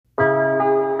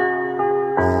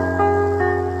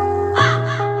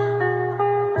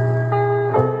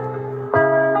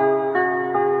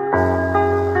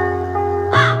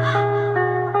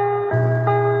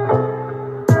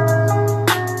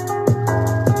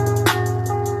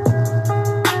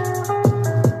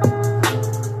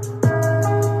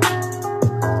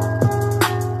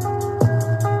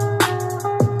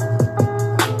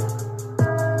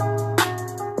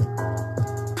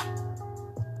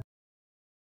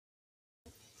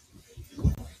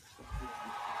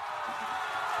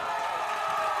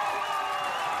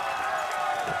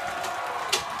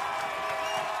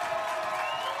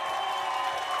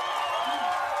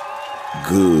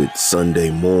Good Sunday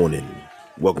morning.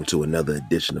 Welcome to another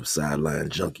edition of Sideline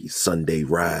Junkies Sunday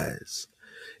Rise.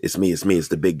 It's me, it's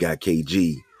the big guy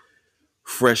KG.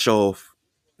 Fresh off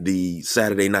the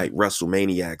Saturday night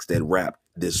WrestleManiacs that wrapped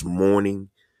this morning.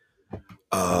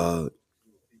 Hell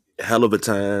of a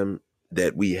time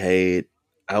that we had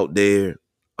out there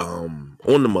on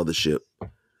the mothership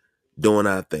doing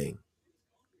our thing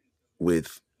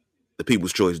with the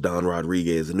People's Choice, Don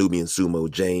Rodriguez, the Nubian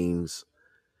Sumo, James.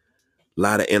 A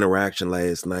lot of interaction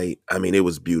last night. I mean, it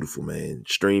was beautiful, man.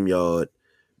 StreamYard,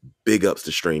 big ups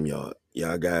to StreamYard.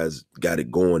 Y'all guys got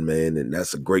it going, man, and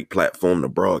that's a great platform to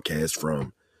broadcast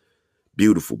from.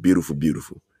 Beautiful, beautiful,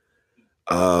 beautiful.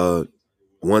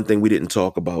 One thing we didn't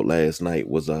talk about last night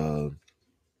was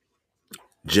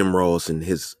Jim Ross and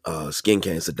his skin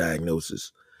cancer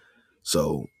diagnosis.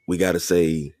 So we got to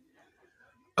say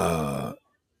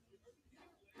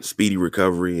speedy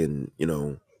recovery, and,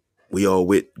 we all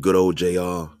with good old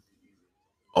JR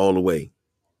all the way.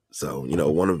 So,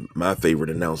 one of my favorite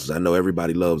announcers, I know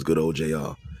everybody loves good old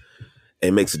JR,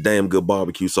 and makes a damn good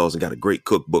barbecue sauce and got a great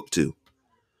cookbook too.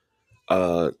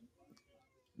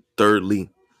 Thirdly,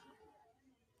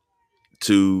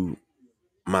 to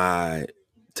my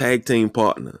tag team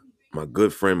partner, my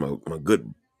good friend, my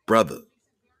good brother,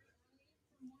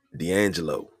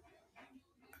 D'Angelo.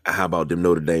 How about them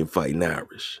Notre Dame Fighting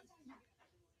Irish?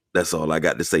 That's all I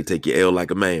got to say. Take your L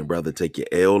like a man, brother. Take your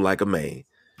L like a man.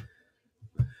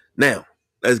 Now,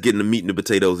 let's get in the meat and the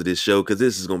potatoes of this show, because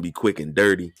this is going to be quick and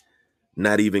dirty.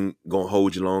 Not even going to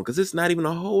hold you long, because it's not even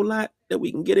a whole lot that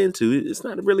we can get into. It's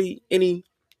not really any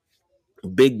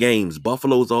big games.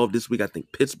 Buffalo's off this week. I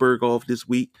think Pittsburgh off this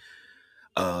week.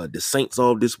 The Saints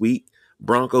off this week.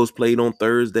 Broncos played on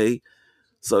Thursday.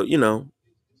 So,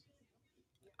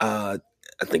 I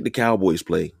think the Cowboys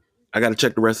play. I got to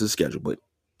check the rest of the schedule. But,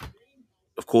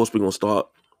 of course, we're going to start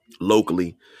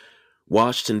locally.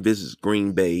 Washington visits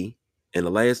Green Bay. And the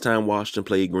last time Washington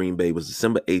played Green Bay was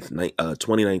December 8th,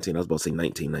 2019. I was about to say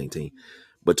 1919.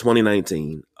 But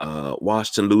 2019,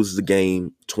 Washington loses the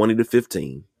game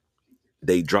 20-15.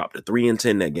 They dropped to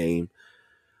 3-10 that game.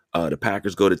 The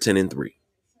Packers go to 10-3.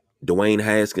 Dwayne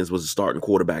Haskins was the starting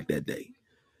quarterback that day.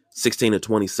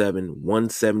 16-27,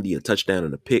 170, a touchdown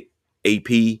and a pick.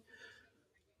 AP,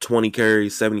 20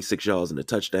 carries, 76 yards and a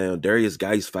touchdown. Darius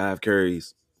Geis, 5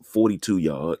 carries, 42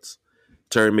 yards.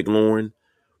 Terry McLaurin,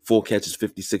 4 catches,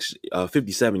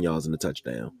 57 yards and a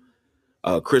touchdown.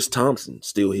 Chris Thompson,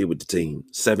 still here with the team.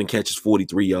 7 catches,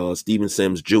 43 yards. Steven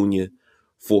Sims Jr.,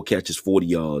 4 catches, 40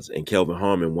 yards. And Kelvin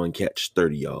Harmon, 1 catch,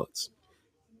 30 yards.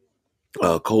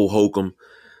 Cole Holcomb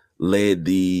led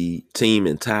the team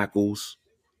in tackles.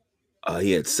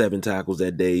 He had 7 tackles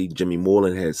that day. Jimmy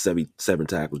Moreland had 7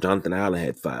 tackles. Jonathan Allen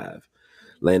had 5.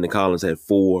 Landon Collins had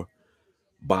 4.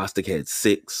 Bostic had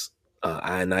 6.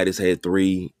 Ioannidis had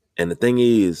 3. And the thing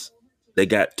is,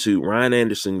 Ryan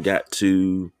Anderson,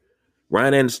 Daron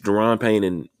Payne,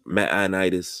 and Matt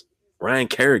Ioannidis, Ryan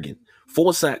Kerrigan,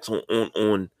 4 sacks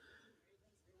on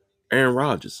Aaron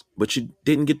Rodgers, but you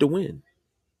didn't get the win.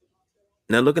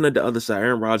 Now, looking at the other side,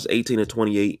 Aaron Rodgers,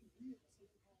 18-28,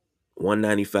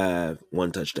 195,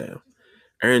 1 touchdown.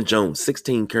 Aaron Jones,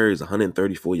 16 carries,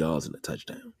 134 yards and a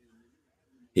touchdown.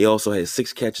 He also had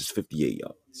 6 catches, 58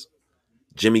 yards.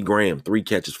 Jimmy Graham, 3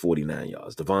 catches, 49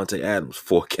 yards. Devontae Adams,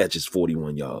 4 catches,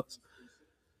 41 yards.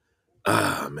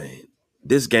 Man.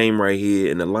 This game right here,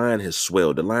 and the line has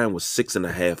swelled. The line was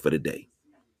 6.5 for the day.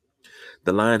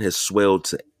 The line has swelled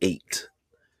to 8.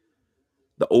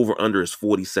 The over-under is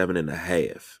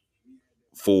 47.5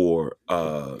 for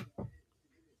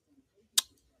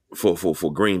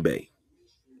Green Bay,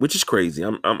 which is crazy.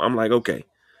 I'm like, okay.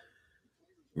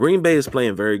 Green Bay is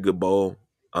playing very good ball.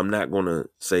 I'm not gonna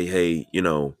say, hey,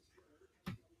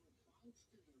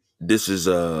 this is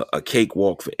a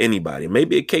cakewalk for anybody.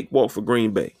 Maybe a cakewalk for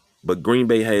Green Bay, but Green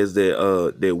Bay has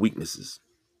their weaknesses.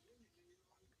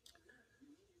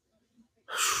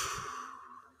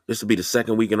 This will be the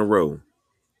second week in a row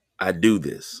I do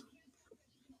this,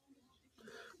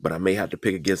 but I may have to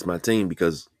pick against my team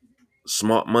because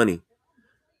smart money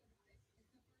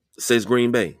says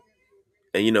Green Bay.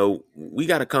 And, we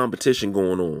got a competition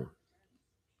going on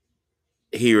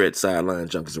here at Sideline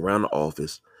Junkies around the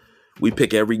office. We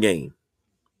pick every game,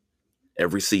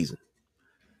 every season.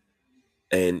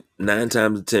 And 9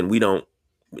 times out of 10, we don't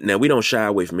shy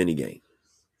away from any game.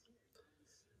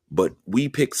 But we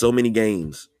pick so many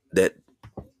games that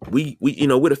we're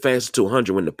the fastest to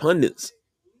 100. When the pundits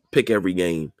pick every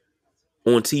game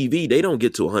on TV, they don't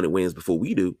get to 100 wins before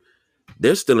we do.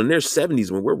 They're still in their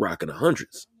 70s when we're rocking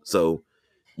 100s. So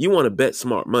you want to bet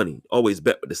smart money, always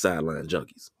bet with the Sideline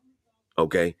Junkies.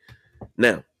 Okay?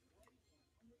 Now,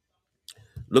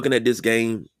 looking at this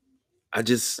game, I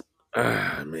just,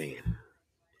 man,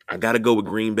 I got to go with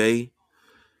Green Bay.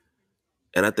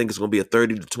 And I think it's going to be a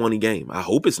 30-20 game. I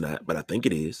hope it's not, but I think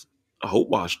it is. I hope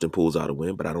Washington pulls out a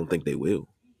win, but I don't think they will.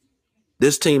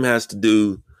 This team has to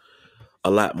do a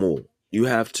lot more. You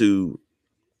have to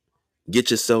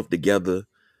get yourself together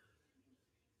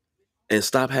and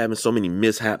stop having so many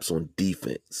mishaps on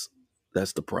defense.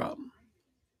 That's the problem.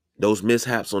 Those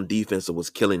mishaps on defense are what's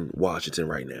killing Washington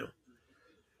right now.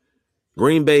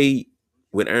 Green Bay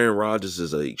with Aaron Rodgers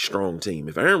is a strong team.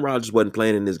 If Aaron Rodgers wasn't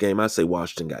playing in this game, I'd say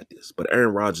Washington got this. But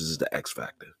Aaron Rodgers is the X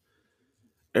factor.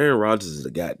 Aaron Rodgers is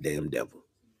a goddamn devil.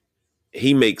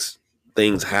 He makes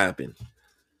things happen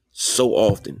so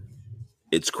often.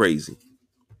 It's crazy.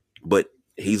 But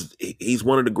he's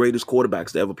one of the greatest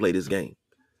quarterbacks to ever play this game.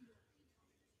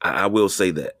 I will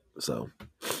say that. So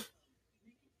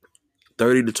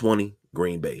 30-20,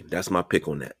 Green Bay. That's my pick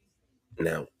on that.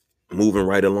 Now, moving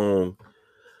right along,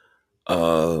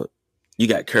 you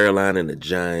got Carolina and the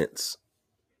Giants.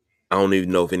 I don't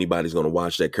even know if anybody's going to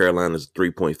watch that. Carolina's a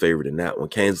 3-point favorite in that one.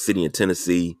 Kansas City and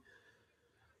Tennessee.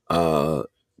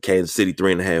 Kansas City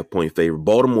 3.5-point favorite.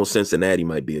 Baltimore Cincinnati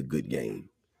might be a good game.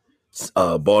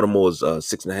 Baltimore's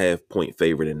 6.5-point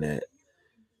favorite in that.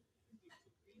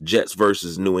 Jets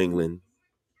versus New England.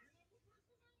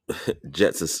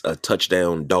 Jets is a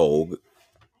touchdown dog.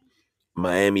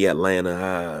 Miami,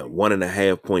 Atlanta,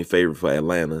 1.5-point favorite for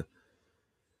Atlanta.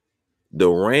 The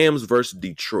Rams versus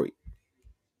Detroit.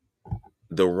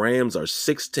 The Rams are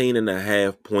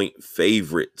 16.5-point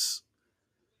favorites.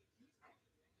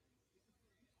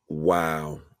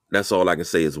 Wow. That's all I can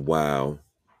say is wow.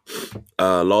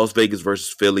 Las Vegas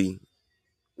versus Philly.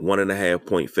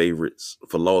 1.5-point favorites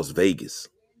for Las Vegas.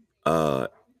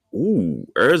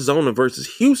 Arizona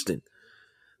versus Houston.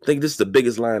 I think this is the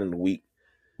biggest line in the week.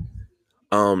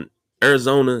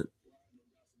 Arizona.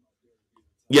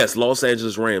 Yes, Los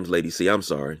Angeles Rams, Lady C. I'm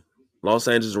sorry. Los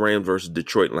Angeles Rams versus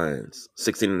Detroit Lions.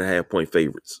 16.5-point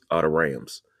favorites are the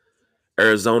Rams.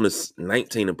 Arizona's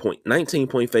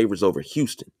 19-point favorites over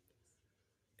Houston.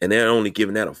 And they're only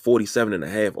giving that a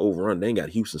 47.5 over-run. They ain't got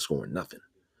Houston scoring nothing.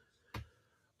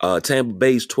 Tampa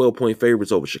Bay's 12-point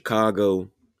favorites over Chicago.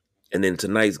 And then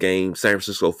tonight's game, San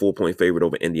Francisco 4-point favorite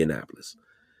over Indianapolis.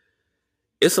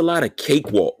 It's a lot of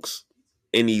cakewalks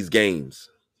in these games.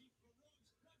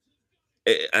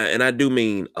 And I do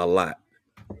mean a lot.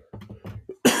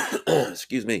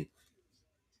 Excuse me.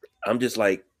 I'm just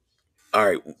like, all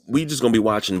right, we just going to be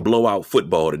watching blowout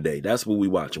football today. That's what we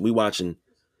watching. We watching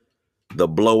the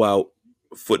blowout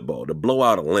football, the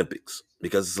blowout Olympics,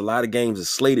 because it's a lot of games that's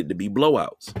slated to be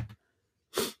blowouts.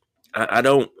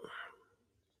 I'm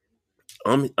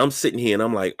sitting here and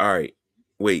I'm like, all right,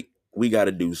 wait, we got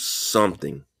to do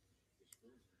something.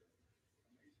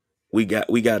 We got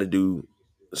to do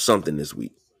something this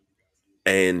week.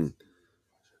 And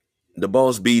the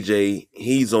boss BJ,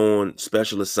 he's on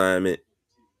special assignment.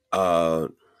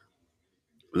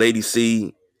 Lady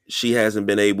C, she hasn't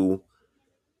been able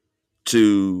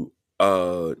to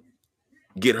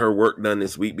get her work done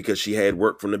this week because she had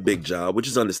work from the big job, which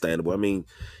is understandable. I mean,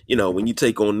 when you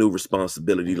take on new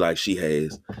responsibility like she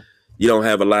has, you don't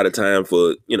have a lot of time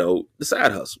for, the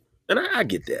side hustle. And I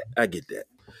get that. I get that.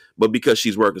 But because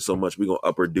she's working so much, we're going to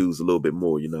up her dues a little bit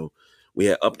more, We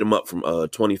had upped them up from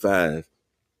 25.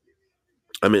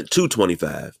 I mean,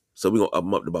 225. So we're going to up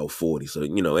them up to about 40. So,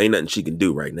 ain't nothing she can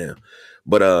do right now.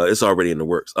 But it's already in the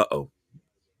works. Uh-oh.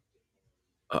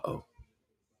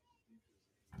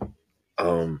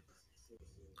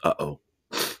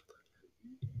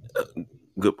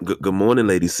 Good morning,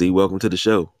 Lady C. Welcome to the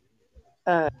show.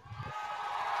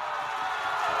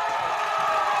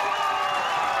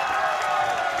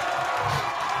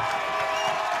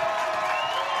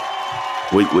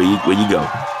 Where you go?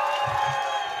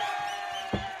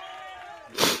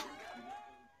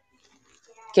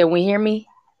 Can we hear me?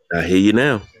 I hear you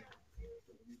now.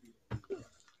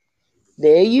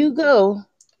 There you go.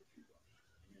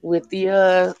 With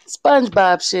the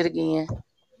SpongeBob shit again.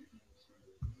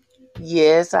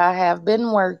 Yes, I have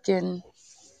been working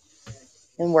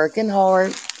and working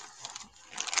hard.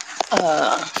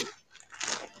 But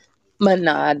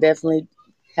no, I definitely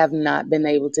have not been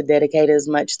able to dedicate as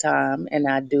much time, and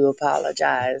I do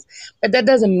apologize. But that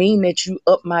doesn't mean that you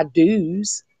up my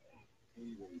dues.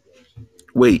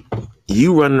 Wait,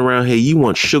 you running around here, you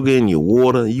want sugar in your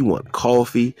water, you want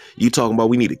coffee, you talking about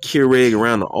we need a Keurig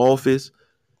around the office.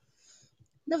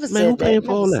 Never Man, said who that. paying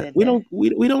for all that?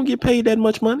 We don't get paid that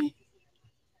much money.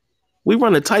 We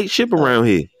run a tight ship around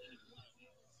here.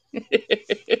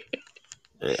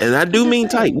 And I do mean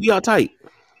tight. We are tight.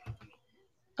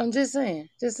 I'm just saying.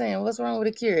 What's wrong with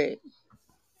a Keurig?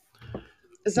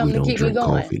 We Something to don't keep me drink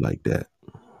going. coffee like that.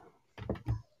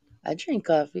 I drink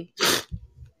coffee.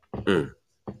 Mm.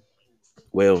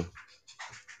 Well,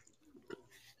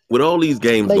 with all these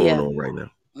games But going yeah, on right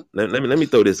now, let me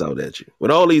throw this out at you.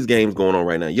 With all these games going on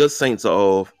right now, your Saints are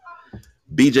off,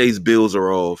 BJ's Bills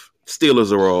are off,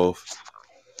 Steelers are off,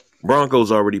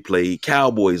 Broncos already played,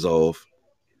 Cowboys off.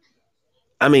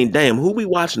 I mean, damn, who we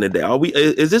watching today? Are we?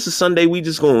 Is this a Sunday? We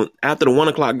just going after the 1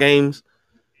 o'clock games?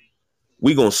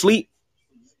 We gonna sleep?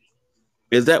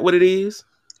 Is that what it is?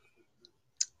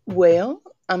 well,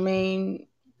 I mean,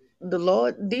 the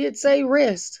Lord did say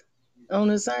rest on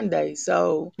a Sunday.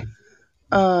 So,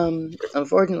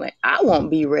 unfortunately, I won't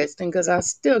be resting because I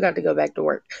still got to go back to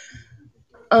work.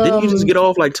 Didn't you just Um, get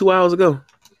off like 2 hours ago?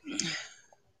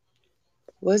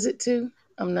 was it two?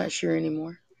 I'm not sure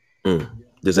anymore. Mm.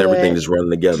 Just everything But just running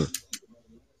together.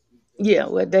 yeah,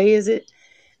 what day is it?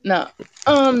 No.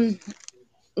 Um,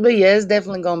 but yeah, it's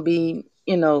definitely gonna be,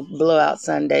 blowout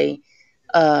Sunday.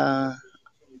 Uh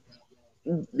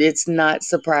it's not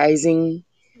surprising,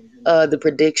 the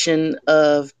prediction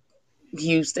of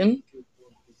Houston,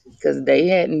 because they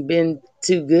hadn't been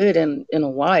too good in a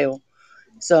while.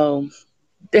 So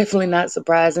definitely not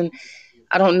surprising.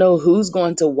 I don't know who's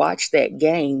going to watch that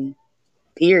game,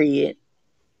 period,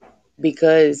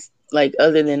 because like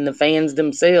other than the fans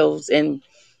themselves, and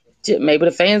maybe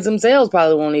the fans themselves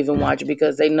probably won't even watch it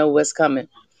because they know what's coming.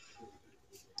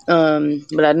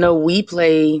 But I know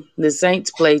the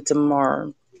Saints play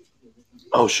tomorrow.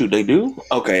 Oh shoot, they do?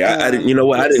 Okay, I didn't. You know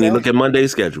what? I Yes, didn't even sir. look at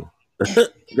Monday's schedule.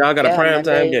 Y'all got a Yeah, prime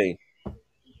time Monday, game.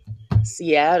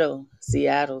 Seattle.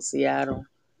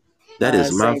 That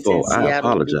is my Saints in fault. I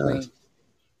Seattle will be apologize.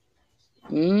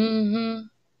 playing. Mm-hmm.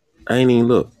 I ain't even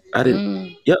look. I didn't.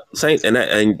 Mm. Yep, Saints and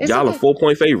It's y'all are okay.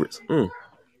 4-point favorites.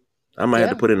 I might have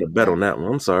to Yeah, put in a bet yeah. on that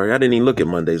one. I'm sorry. I didn't even look at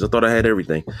Mondays. I thought I had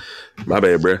everything. My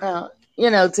bad, bruh.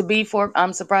 To be four,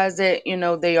 I'm surprised that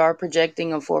they are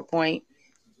projecting a 4 point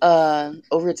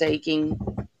overtaking,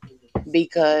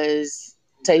 because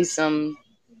Taysom,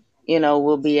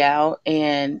 will be out,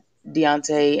 and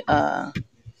Deontay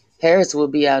Harris will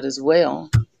be out as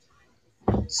well.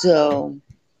 So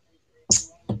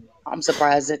I'm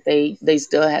surprised that they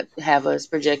still have us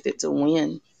projected to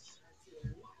win.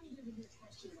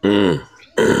 Mm.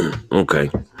 Okay.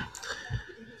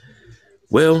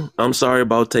 Well, I'm sorry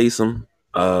about Taysom.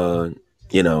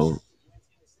 You know,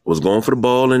 was going for the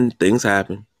ball and things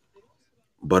happen.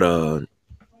 But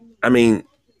I mean,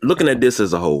 looking at this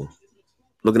as a whole,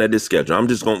 looking at this schedule,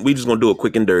 we just gonna do it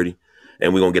quick and dirty,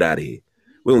 and we're gonna get out of here.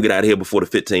 We're gonna get out of here before the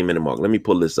 15-minute mark. Let me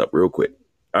pull this up real quick.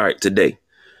 All right, today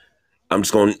I'm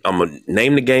gonna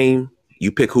name the game.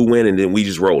 You pick who win, and then we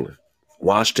just rolling.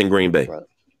 Washington, Green Bay,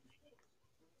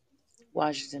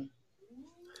 Washington,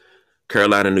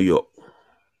 Carolina, New York,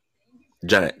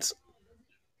 Giants,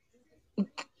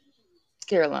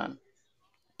 Carolina,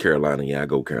 Carolina. Yeah, I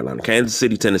go Carolina. Kansas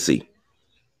City, Tennessee.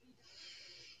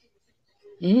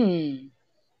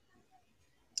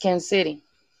 Kansas City,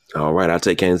 All right, I'll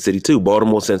take Kansas City too.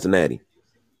 Baltimore, Cincinnati.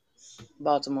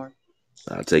 Baltimore,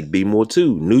 I'll take B more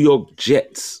too. New York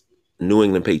Jets, New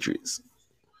England Patriots.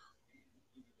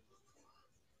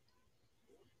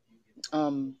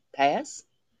 pass.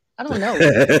 I don't know.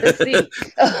 Let's see.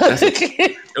 That's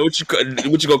what you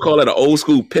gonna call it? An old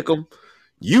school pick 'em?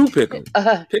 You pick 'em.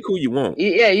 uh, Pick who you want.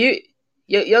 yeah,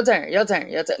 your turn,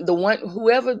 The one,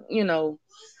 whoever, the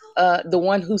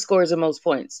one who scores the most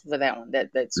points for that one.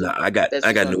 Nah, I got That's I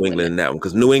who's got going to New win England it. in that one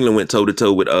because New England went toe to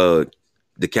toe with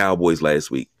the Cowboys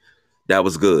last week. That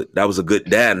was good. That was a good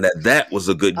that was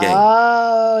a good game.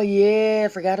 Oh yeah,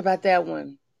 forgot about that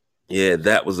one. Yeah,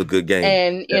 that was a good game.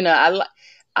 And I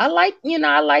like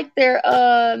their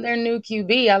new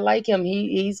QB. I like him.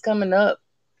 He's coming up.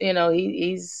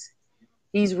 He's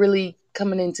really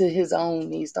coming into his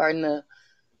own. He's starting to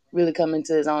really come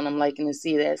into his own. I'm liking to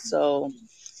see that. So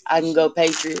I can go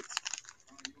Patriots.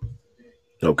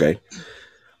 Okay.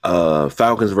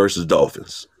 Falcons versus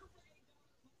Dolphins.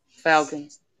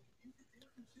 Falcons.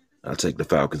 I'll take the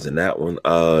Falcons in that one.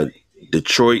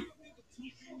 Detroit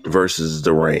versus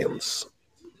the Rams.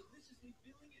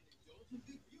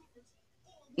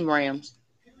 Rams.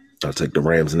 I'll take the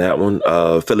Rams in that one.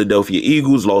 Philadelphia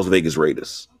Eagles, Las Vegas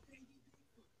Raiders.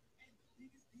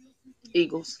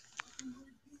 Eagles.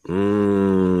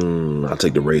 I'll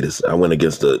take the Raiders. I went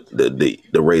against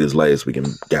the Raiders last week and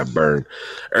got burned.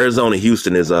 Arizona,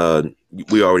 Houston is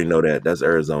we already know that. That's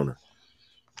Arizona.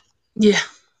 Yeah.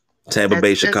 Tampa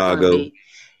Bay, Chicago.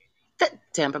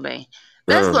 Tampa Bay.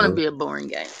 That's going to be a boring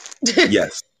game.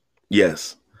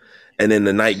 Yes. And then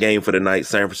the night game for the night,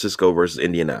 San Francisco versus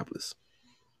Indianapolis.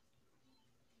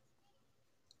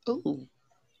 Ooh.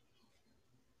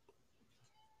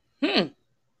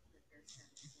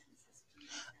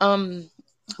 Um,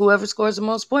 whoever scores the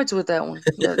most points with that one,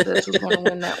 that's who's going to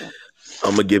win that one.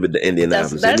 I'm gonna give it to But that's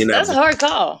Indianapolis. that's that's a Indianapolis, hard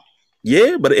call.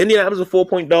 yeah, but Indianapolis is a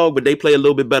 4-point dog, but they play a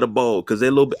little bit better ball because they're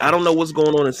a little bit. I don't know what's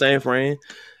going on in San Fran,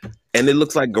 and it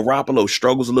looks like Garoppolo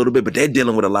struggles a little bit, but they're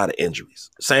dealing with a lot of injuries.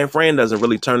 San Fran doesn't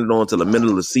really turn it on until the middle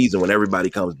of the season when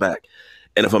everybody comes back.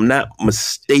 And if I'm not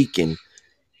mistaken,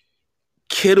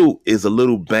 Kittle is a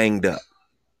little banged up.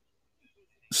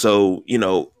 So,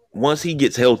 once he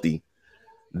gets healthy,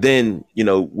 then,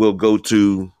 we'll go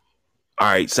to, all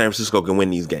right, San Francisco can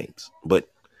win these games. But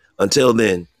until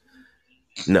then,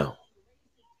 no.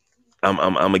 I'm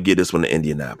going to give this one to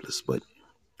Indianapolis. But,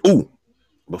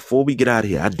 before we get out of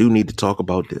here, I do need to talk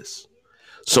about this.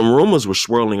 Some rumors were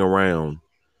swirling around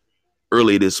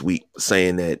earlier this week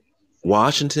saying that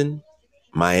Washington,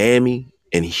 Miami,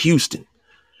 and Houston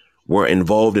were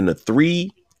involved in a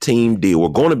 3-team deal. We're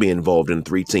going to be involved in a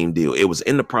 3-team deal. It was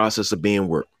in the process of being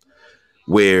worked,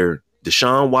 where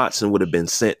Deshaun Watson would have been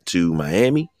sent to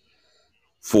Miami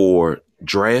for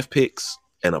draft picks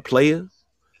and a player.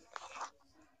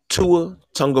 Tua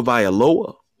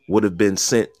Tagovailoa would have been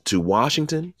sent to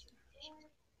Washington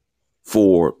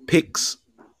for picks,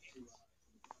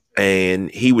 and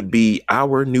he would be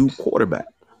our new quarterback.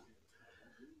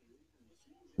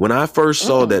 When I first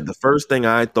saw that, the first thing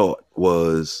I thought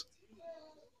was,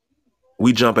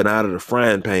 we jumping out of the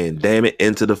frying pan, damn it,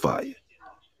 into the fire.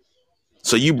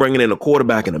 So you bringing in a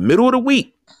quarterback in the middle of the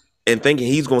week and thinking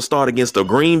he's going to start against the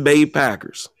Green Bay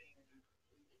Packers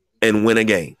and win a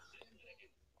game,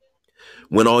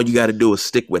 when all you got to do is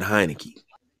stick with Heineke.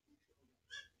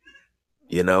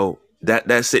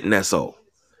 That's it and that's all.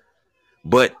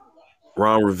 But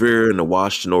Ron Rivera and the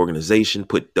Washington organization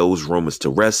put those rumors to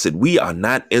rest, said we are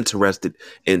not interested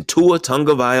in Tua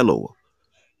Tagovailoa.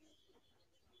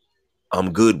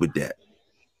 I'm good with that.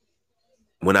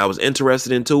 When I was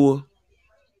interested in Tua,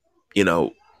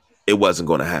 it wasn't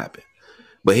going to happen.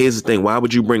 But here's the thing. Why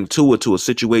would you bring Tua to a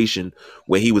situation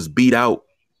where he was beat out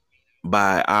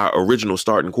by our original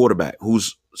starting quarterback,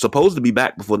 who's supposed to be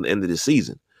back before the end of the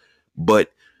season?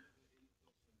 But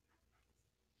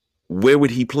where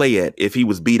would he play at if he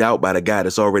was beat out by the guy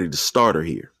that's already the starter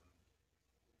here?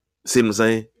 See what I'm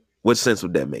saying? What sense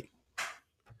would that make?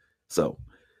 So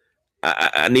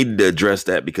I needed to address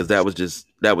that because that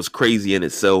was crazy in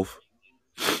itself.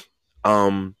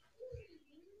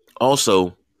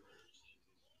 Also,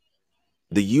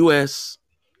 the U.S.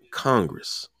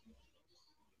 Congress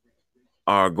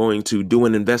are going to do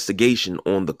an investigation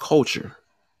on the culture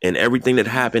and everything that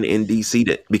happened in D.C.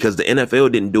 because the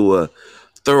NFL didn't do a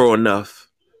thorough enough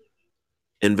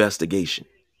investigation.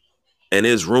 And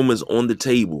there's rumors on the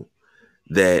table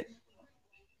that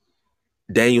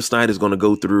Daniel Snyder is going to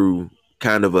go through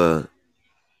kind of a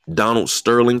Donald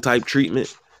Sterling type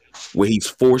treatment where he's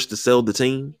forced to sell the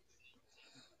team.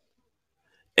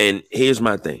 And here's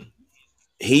my thing.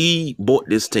 He bought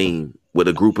this team with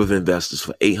a group of investors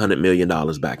for $800 million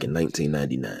back in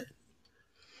 1999.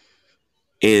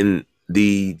 In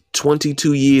the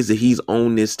 22 years that he's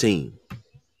owned this team,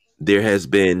 there has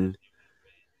been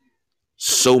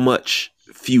so much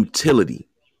futility.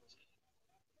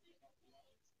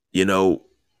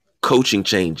 Coaching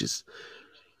changes.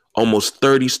 Almost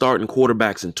 30 starting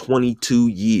quarterbacks in 22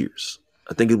 years.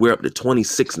 I think we're up to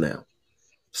 26 now.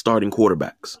 Starting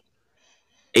quarterbacks.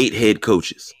 8 head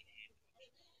coaches.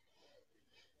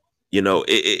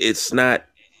 It's not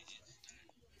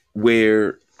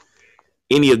where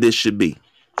any of this should be.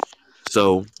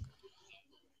 So.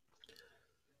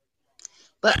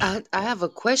 But I have a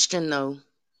question, though.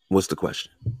 What's the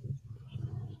question?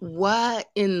 Why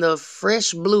in the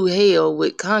fresh blue hell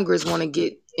would Congress want to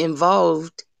get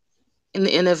involved in the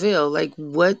NFL? Like,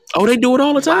 what? Oh, they do it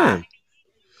all the time.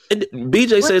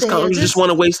 BJ says Congress just want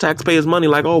to waste taxpayers' money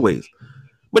like always.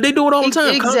 But they do it all the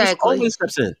time. Exactly. Congress always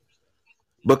steps in.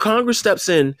 But Congress steps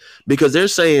in because they're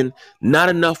saying not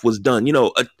enough was done.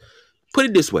 Put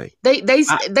it this way.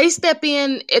 They step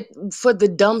in for the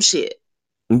dumb shit.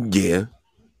 Yeah.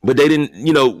 But they didn't,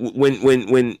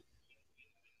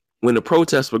 when the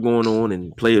protests were going on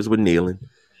and players were kneeling,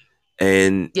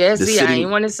 and I ain't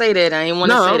want to say that. I ain't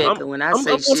want to say that because when I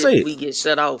say shit, we get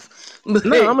shut off. But,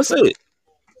 no, I'm gonna say it.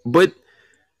 But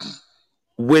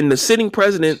when the sitting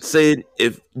president said,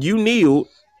 "If you kneel,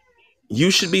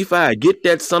 you should be fired. Get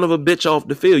that son of a bitch off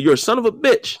the field. You're a son of a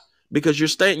bitch because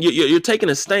you're taking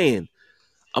a stand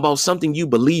about something you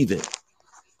believe in.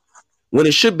 When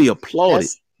it should be applauded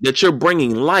that you're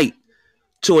bringing light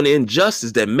to an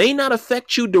injustice that may not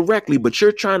affect you directly, but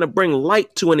you're trying to bring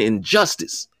light to an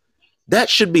injustice. That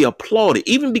should be applauded,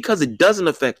 even because it doesn't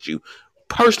affect you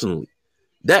personally.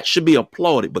 That should be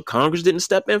applauded, but Congress didn't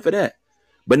step in for that.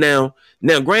 But now,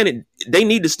 granted, they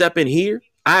need to step in here.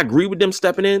 I agree with them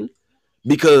stepping in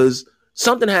because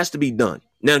something has to be done.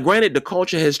 Now, granted, the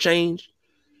culture has changed,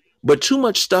 but too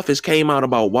much stuff has came out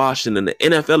about Washington. The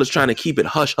NFL is trying to keep it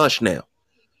hush hush now.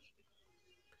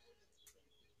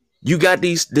 You got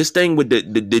this thing with the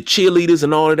cheerleaders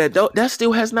and all of that. That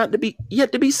still has not to be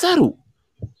yet to be settled.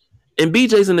 And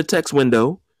BJ's in the text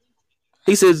window.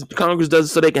 He says Congress does it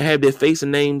so they can have their face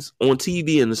and names on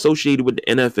TV and associated with the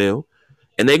NFL.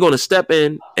 And they're going to step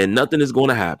in and nothing is going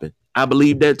to happen. I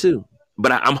believe that too.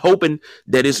 But I'm hoping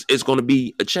that it's going to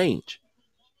be a change.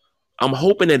 I'm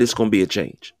hoping that it's going to be a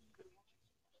change.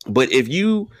 But if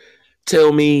you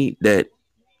tell me that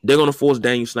they're going to force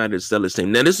Daniel Snyder to sell his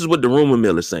team. Now, this is what the rumor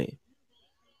mill is saying.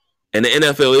 And the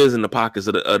NFL is in the pockets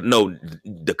of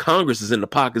the Congress is in the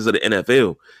pockets of the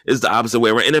NFL. It's the opposite way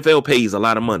around. NFL pays a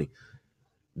lot of money,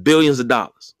 billions of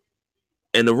dollars.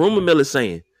 And the rumor mill is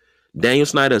saying Daniel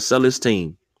Snyder will sell his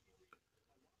team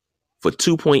for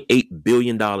 $2.8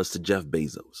 billion to Jeff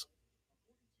Bezos.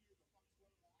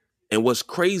 And what's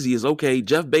crazy is, okay,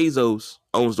 Jeff Bezos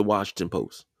owns the Washington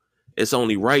Post. It's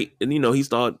only right. And,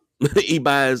 he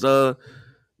buys the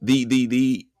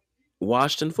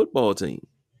Washington football team.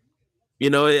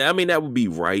 That would be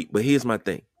right. But here's my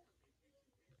thing.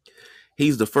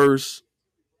 He's the first.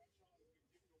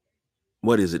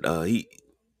 What is it? He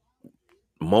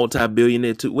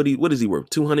multi-billionaire. What is he worth?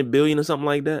 200 billion or something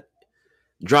like that?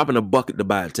 Dropping a bucket to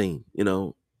buy a team.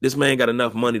 This man got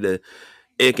enough money to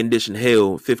air condition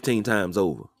hell 15 times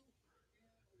over.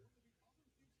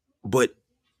 But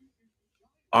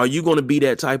are you going to be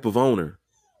that type of owner,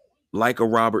 like a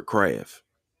Robert Kraft,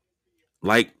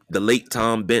 like the late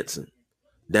Tom Benson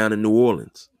down in New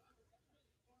Orleans,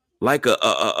 like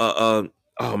oh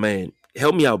man,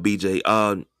 help me out, BJ.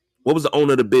 What was the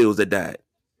owner of the Bills that died?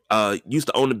 Used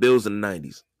to own the Bills in the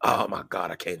 90s. Oh my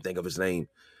God, I can't think of his name.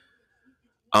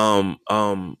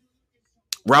 Ralph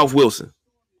Wilson.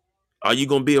 Are you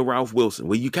going to be a Ralph Wilson?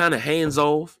 Where you kind of hands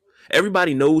off?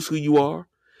 Everybody knows who you are,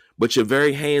 but you're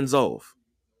very hands off.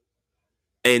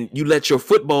 And you let your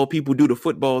football people do the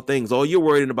football things. All you're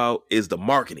worried about is the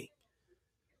marketing.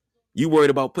 You worried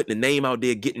about putting the name out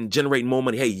there, generating more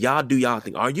money. Hey, y'all do y'all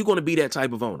thing. Are you going to be that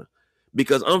type of owner?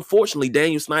 Because unfortunately,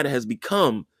 Daniel Snyder has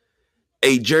become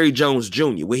a Jerry Jones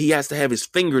Jr., where he has to have his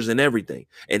fingers in everything.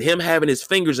 And him having his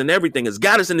fingers in everything has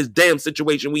got us in this damn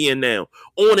situation we in now,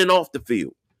 on and off the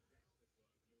field.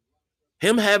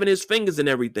 Him having his fingers in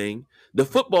everything, the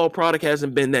football product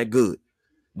hasn't been that good.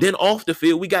 Then off the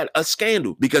field, we got a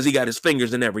scandal because he got his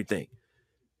fingers in everything.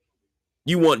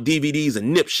 You want DVDs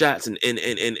and nip shots and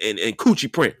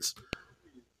coochie prints.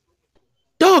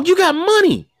 Dog, you got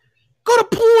money. Go to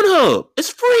Pornhub. It's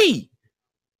free.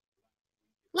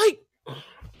 Like,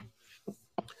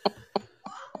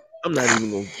 I'm not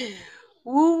even going to.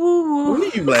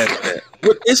 What are you laughing at?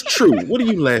 It's true. What are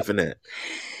you laughing at?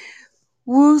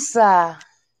 Woosa.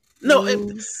 No.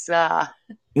 Woosa.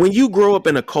 When you grow up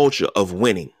in a culture of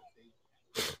winning.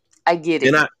 I get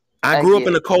it. And I grew up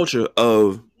in a culture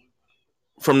of,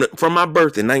 from my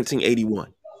birth in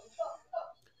 1981.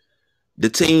 The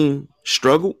team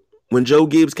struggled when Joe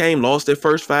Gibbs came, lost their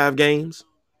first 5 games,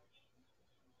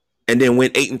 and then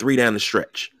went 8-3 down the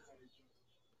stretch.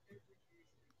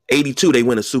 82, they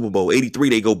win a Super Bowl. 83,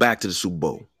 they go back to the Super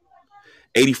Bowl.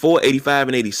 84, 85,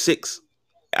 and 86.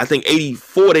 I think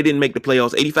 84, they didn't make the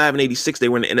playoffs. 85 and 86, they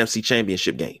were in the NFC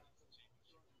Championship game.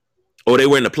 Or they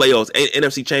were in the playoffs,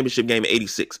 NFC Championship game in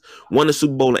 86. Won the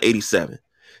Super Bowl in 87.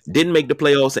 Didn't make the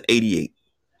playoffs in 88.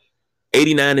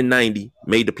 89 and 90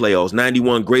 made the playoffs.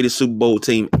 91, greatest Super Bowl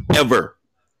team ever.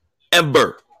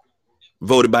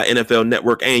 Voted by NFL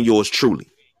Network and yours truly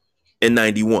in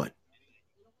 91.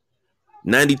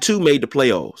 92 made the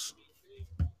playoffs.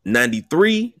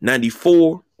 93,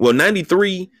 94,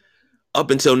 93 up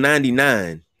until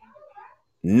 99,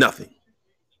 nothing.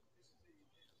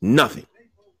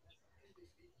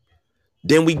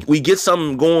 Then we get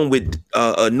something going with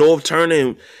Norv Turner,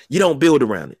 and you don't build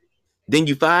around it. Then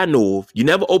you fire Norv. You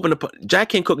never open Jack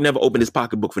Kent Cooke never opened his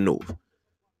pocketbook for Norv.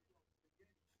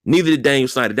 Neither did Daniel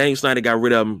Snyder. Daniel Snyder got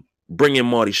rid of him, bring in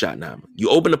Marty Schottenheimer. You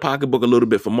open the pocketbook a little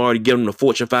bit for Marty, give him the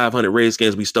Fortune 500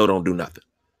 Redskins, we still don't do nothing.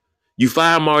 You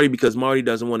fire Marty because Marty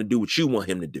doesn't want to do what you want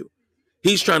him to do.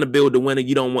 He's trying to build the winner.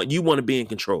 You want to be in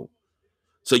control.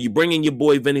 So you bring in your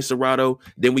boy Vinny Serrato,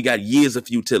 then we got years of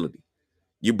futility.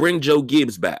 You bring Joe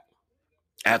Gibbs back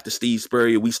after Steve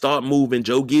Spurrier. We start moving.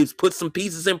 Joe Gibbs puts some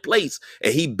pieces in place,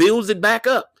 and he builds it back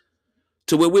up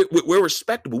to where we're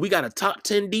respectable. We got a top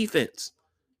 10 defense,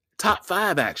 top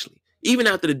 5 actually, even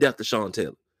after the death of Sean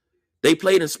Taylor. They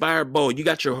played inspired ball. You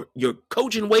got your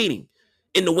coaching waiting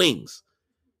in the wings.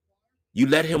 You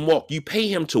let him walk. You pay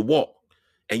him to walk,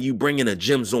 and you bring in a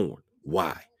Jim Zorn.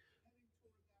 Why?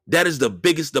 That is the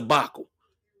biggest debacle.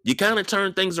 You kind of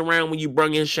turn things around when you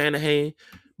bring in Shanahan,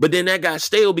 but then that got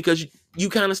stale because you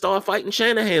kind of started fighting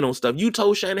Shanahan on stuff. You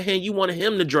told Shanahan you wanted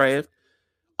him to draft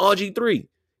RG3.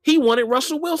 He wanted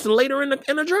Russell Wilson later in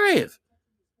the draft.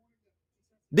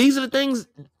 These are the things.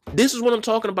 This is what I'm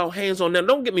talking about, hands on. Now,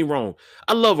 don't get me wrong.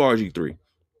 I love RG3.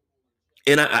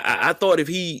 And I thought if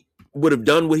he would have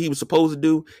done what he was supposed to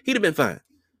do, he'd have been fine.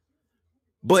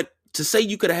 But to say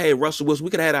you could have had Russell Wilson,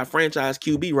 we could have had our franchise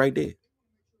QB right there.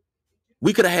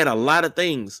 We could have had a lot of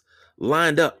things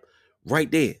lined up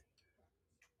right there.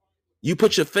 You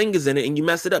put your fingers in it and you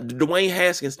mess it up. The Dwayne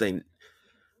Haskins thing.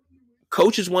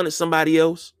 Coaches wanted somebody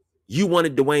else. You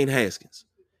wanted Dwayne Haskins.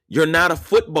 You're not a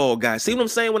football guy. See what I'm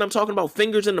saying when I'm talking about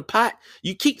fingers in the pot?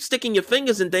 You keep sticking your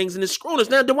fingers in things and it's screwing us.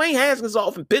 Now, Dwayne Haskins is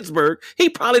off in Pittsburgh. He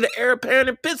probably the heir apparent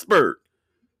in Pittsburgh.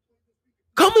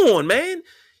 Come on, man.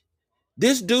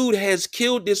 This dude has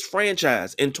killed this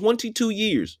franchise in 22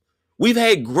 years. We've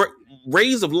had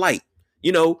rays of light.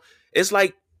 You know, it's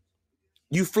like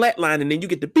you flatline and then you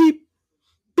get the beep,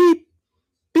 beep,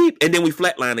 beep, and then we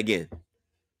flatline again.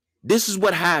 This is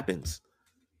what happens.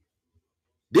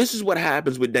 This is what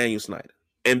happens with Daniel Snyder.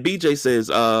 And BJ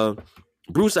says,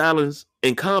 Bruce Allen's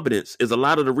incompetence is a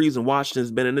lot of the reason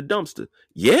Washington's been in the dumpster.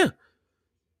 Yeah.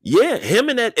 Yeah. Him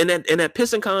in that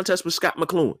pissing contest with Scott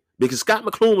McCloughan. Because Scott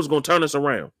McCloughan was going to turn us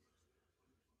around.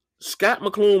 Scott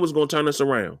McCloughan was going to turn us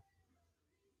around.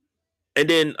 And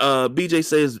then BJ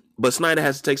says, but Snyder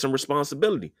has to take some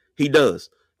responsibility. He does.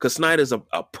 Because Snyder's a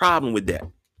problem with that.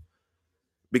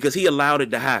 Because he allowed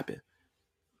it to happen.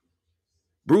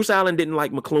 Bruce Allen didn't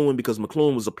like McCloughan because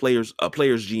McCloughan was a player's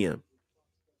GM.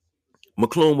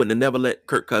 McCloughan wouldn't have never let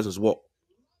Kirk Cousins walk.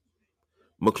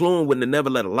 McCloughan wouldn't have never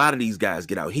let a lot of these guys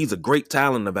get out. He's a great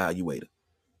talent evaluator.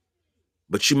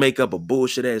 But you make up a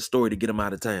bullshit ass story to get him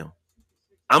out of town.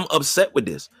 I'm upset with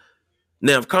this.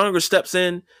 Now, if Congress steps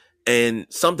in and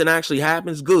something actually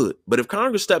happens, good. But if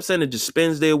Congress steps in and just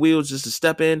spins their wheels just to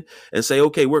step in and say,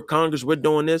 okay, we're Congress, we're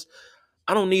doing this.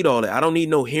 I don't need all that. I don't need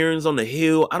no hearings on the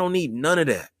Hill. I don't need none of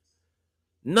that.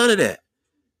 None of that.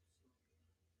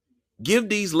 Give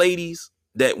these ladies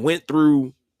that went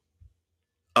through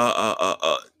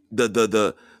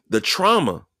the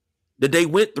trauma that they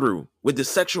went through with the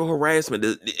sexual harassment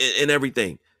and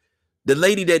everything. The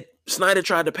lady that Snyder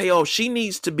tried to pay off, she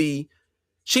needs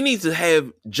to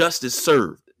have justice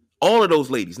served. All of those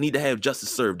ladies need to have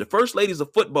justice served. The first ladies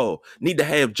of football need to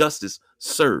have justice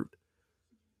served.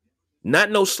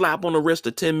 Not no slap on the wrist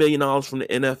of $10 million from the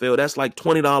NFL. That's like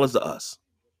 $20 to us.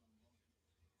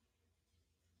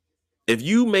 If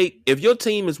your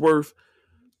team is worth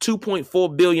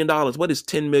 $2.4 billion, what is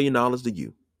 $10 million to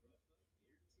you?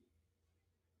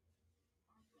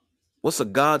 What's a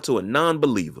God to a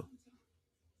non-believer?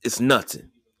 It's nothing.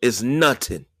 It's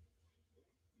nothing.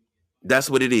 That's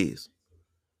what it is.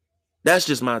 That's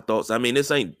just my thoughts. I mean, this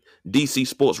ain't DC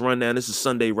Sports Rundown. This is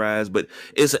Sunday Rise, but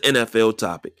it's an NFL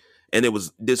topic. And it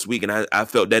was this week, and I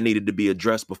felt that needed to be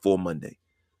addressed before Monday.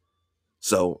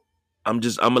 So I'm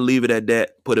going to leave it at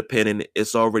that. Put a pin in it.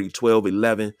 It's already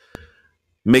 12:11.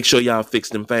 Make sure y'all fix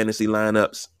them fantasy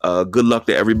lineups. Good luck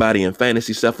to everybody in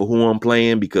fantasy except for who I'm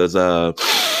playing because I'm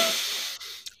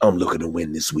looking to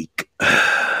win this week.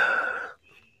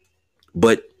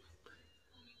 But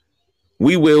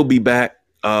we will be back.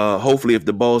 Hopefully, if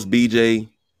the boss BJ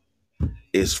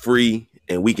is free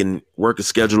and we can work a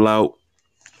schedule out,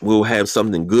 we'll have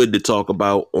something good to talk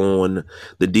about on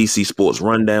the DC Sports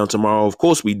Rundown tomorrow. Of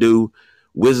course, we do.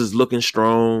 Wizards looking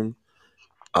strong.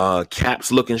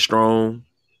 Caps looking strong.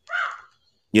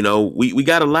 You know, we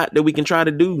got a lot that we can try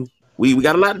to do. We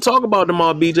got a lot to talk about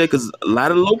tomorrow, BJ, because a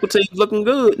lot of the local teams looking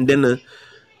good. And then the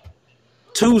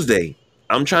Tuesday,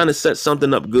 I'm trying to set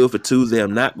something up good for Tuesday.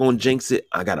 I'm not going to jinx it.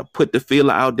 I got to put the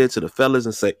feeler out there to the fellas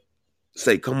and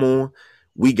say, come on,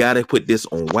 we got to put this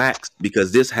on wax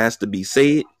because this has to be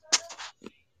said.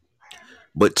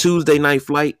 But Tuesday Night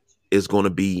Flight is going to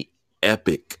be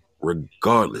epic.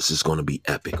 Regardless, it's going to be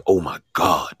epic. Oh, my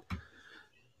God.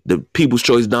 The People's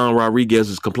Choice Don Rodriguez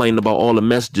is complaining about all the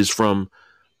messages from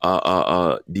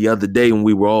the other day when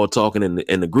we were all talking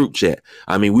in the group chat.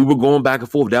 I mean, we were going back and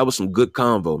forth. That was some good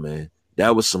convo, man.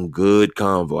 That was some good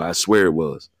convo. I swear it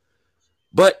was.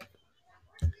 But,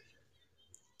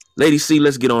 Lady C,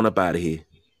 let's get on up out of here.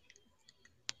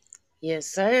 Yes,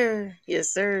 sir.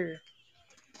 Yes, sir.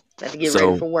 Got to get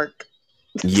ready for work.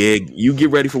 Yeah, you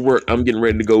get ready for work. I'm getting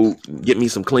ready to go get me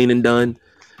some cleaning done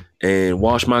and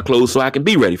wash my clothes so I can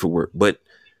be ready for work. But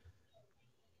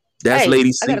that's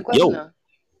Lady C. I got a question, though.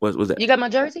 What's that? You got my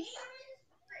jersey?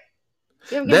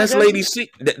 You ever get my That's jersey? Lady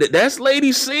C. That's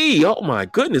Lady C. Oh my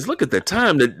goodness! Look at the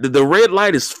time. The red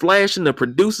light is flashing. The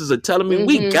producers are telling me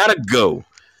we Mm-hmm. gotta go.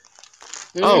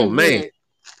 Oh man,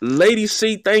 Mm-hmm. Lady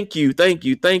C, thank you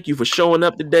for showing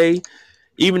up today.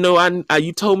 Even though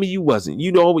you told me you wasn't.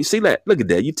 You always see that. Look at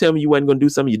that. You tell me you wasn't gonna do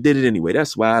something, you did it anyway.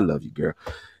 That's why I love you, girl.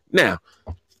 Now,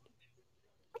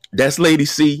 that's Lady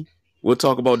C. We'll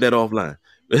talk about that offline.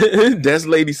 That's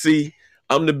Lady C.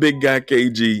 I'm the big guy,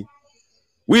 KG.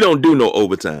 We don't do no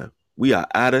overtime. We are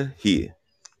out of here.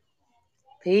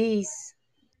 Peace.